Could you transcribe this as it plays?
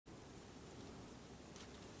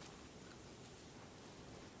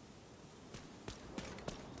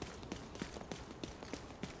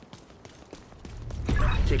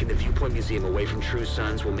Taking the ViewPoint Museum away from True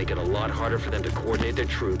Sons will make it a lot harder for them to coordinate their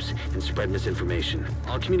troops and spread misinformation.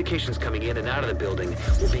 All communications coming in and out of the building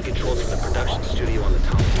will be controlled from the production studio on the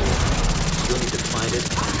top floor. You'll need to find it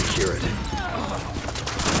and secure it.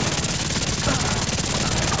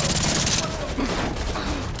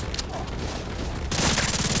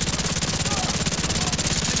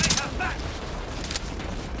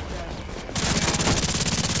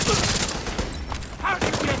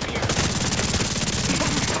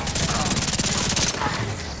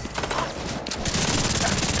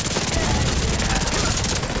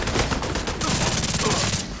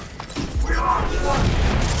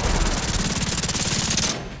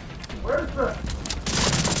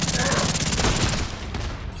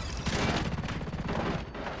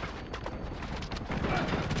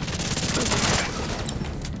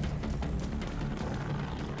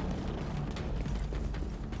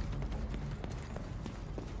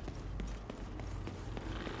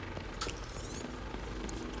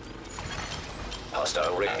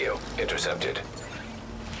 Hostile radio intercepted.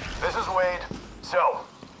 This is Wade. So,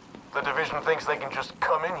 the division thinks they can just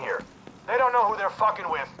come in here. They don't know who they're fucking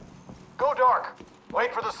with. Go dark.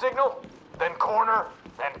 Wait for the signal, then corner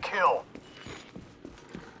and kill.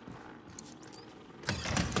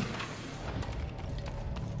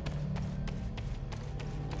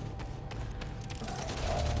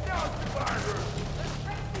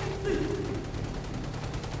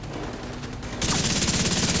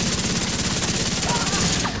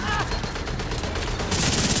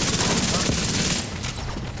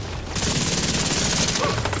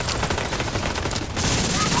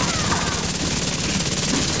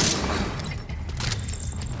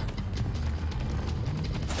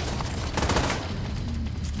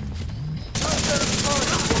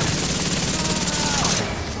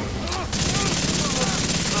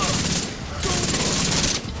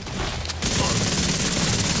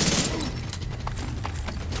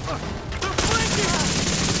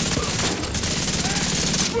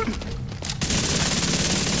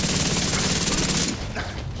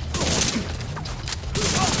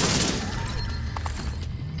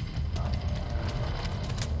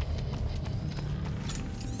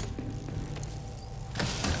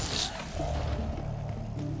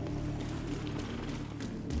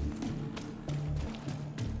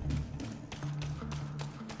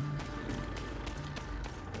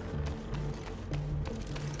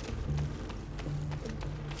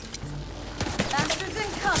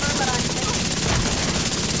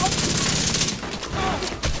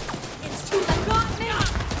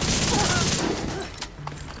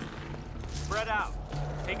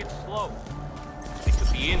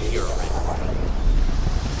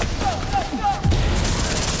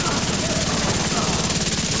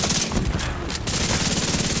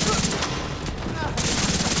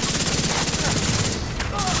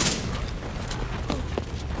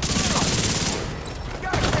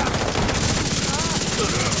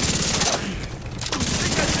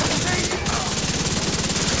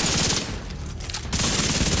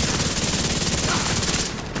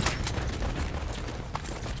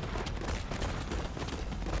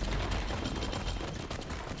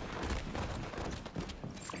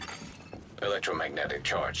 Electromagnetic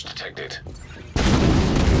charge detected.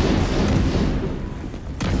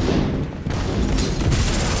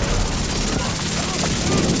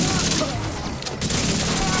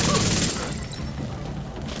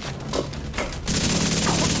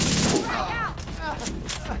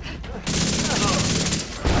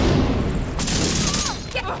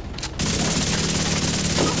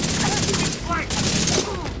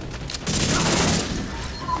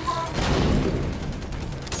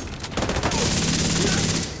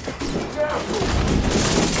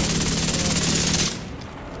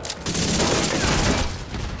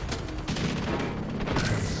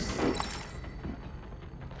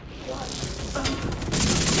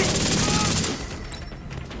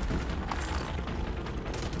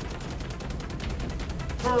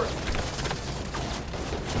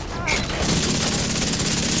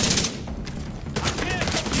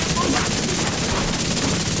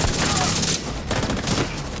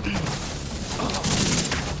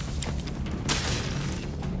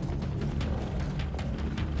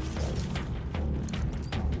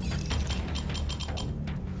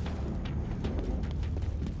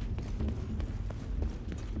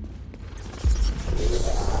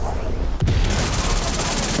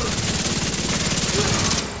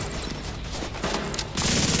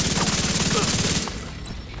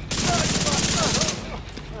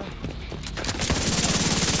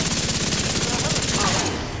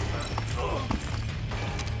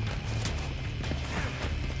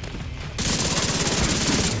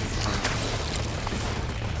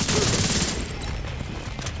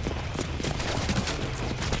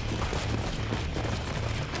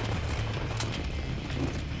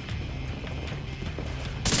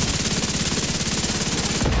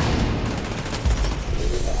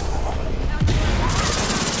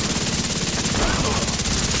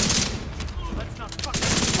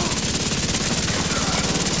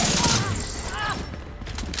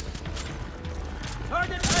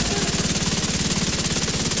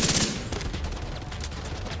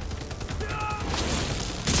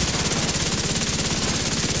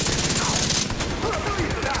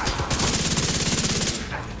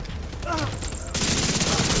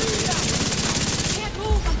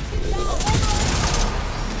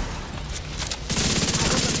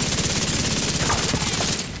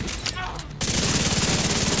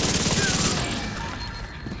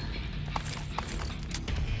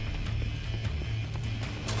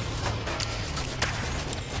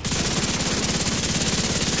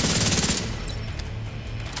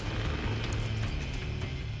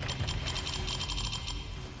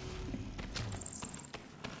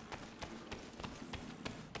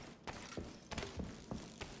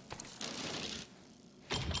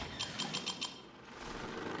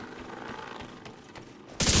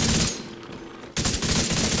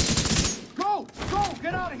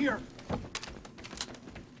 out of here!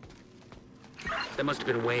 That must have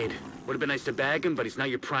been Wade. Would have been nice to bag him, but he's not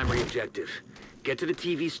your primary objective. Get to the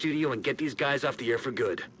TV studio and get these guys off the air for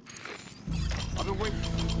good. I've been waiting.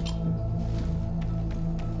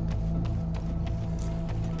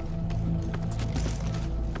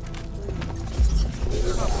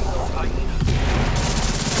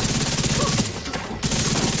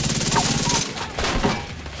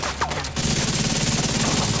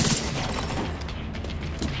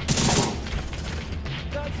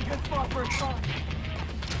 That's a good spot for a shot.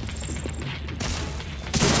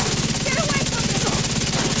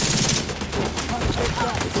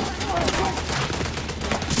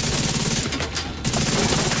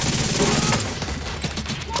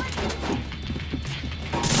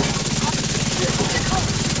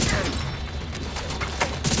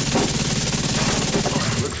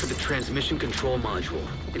 Transmission control module.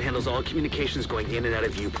 It handles all communications going in and out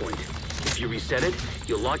of ViewPoint. If you reset it,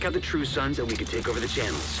 you'll lock out the True Sons and we can take over the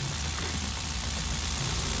channels.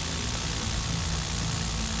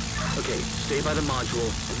 Okay, stay by the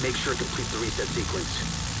module and make sure it completes the reset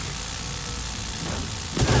sequence.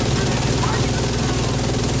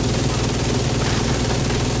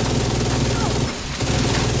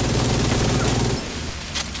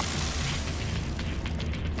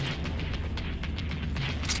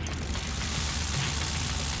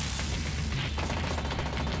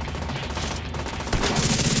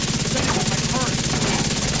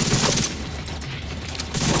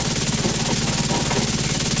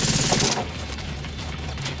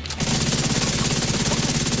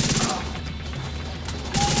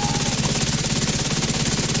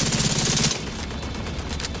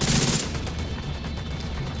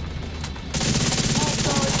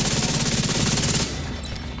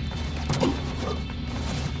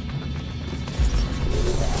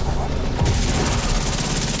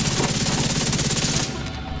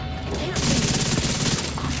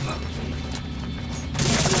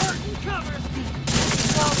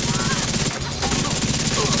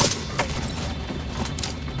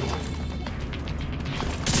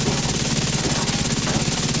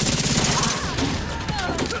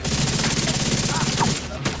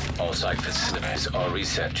 Site facilities are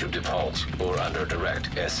reset to default or under direct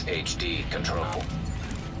SHD control.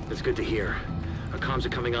 That's good to hear. Our comms are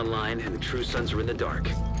coming online and the True Sons are in the dark.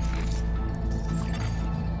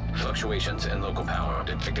 Fluctuations in local power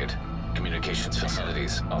detected. Communications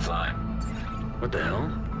facilities offline. What the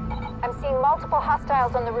hell? I'm seeing multiple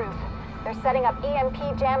hostiles on the roof. They're setting up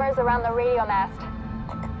EMP jammers around the radio mast.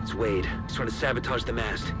 It's Wade. He's trying to sabotage the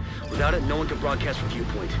mast. Without it, no one can broadcast from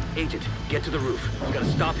ViewPoint. Agent, get to the roof. We gotta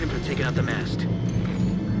stop him from taking out the mast.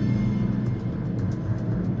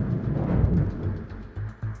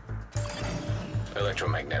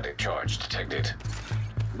 Electromagnetic charge detected.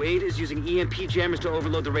 Wade is using EMP jammers to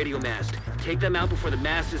overload the radio mast. Take them out before the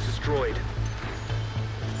mast is destroyed.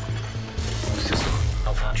 System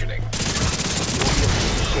malfunctioning.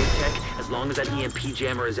 Shape tech as long as that EMP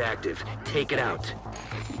jammer is active. Take it out.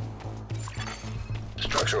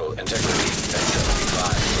 Structural integrity at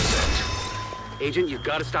 75%. Agent, you've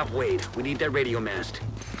got to stop Wade. We need that radio mast.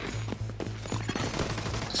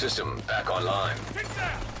 System back online.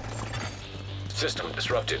 System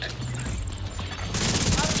disrupted.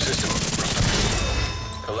 System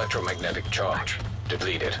electromagnetic charge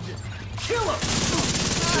depleted. Kill him!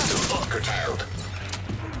 System curtailed.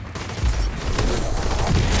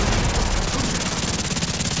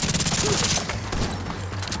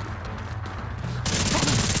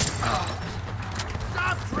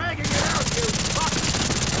 Stop dragging it out, you fuck!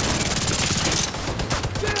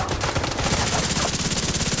 Get him!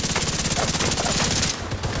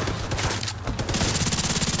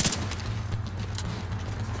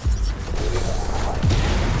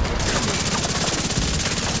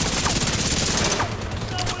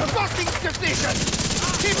 The fucking division!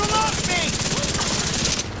 Keep him off me!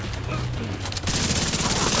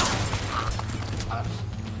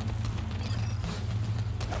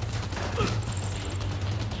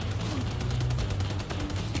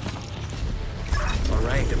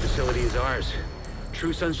 The facility is ours.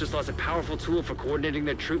 True Sons just lost a powerful tool for coordinating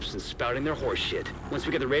their troops and spouting their horse shit. Once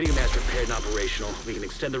we get the radio mast repaired and operational, we can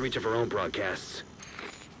extend the reach of our own broadcasts.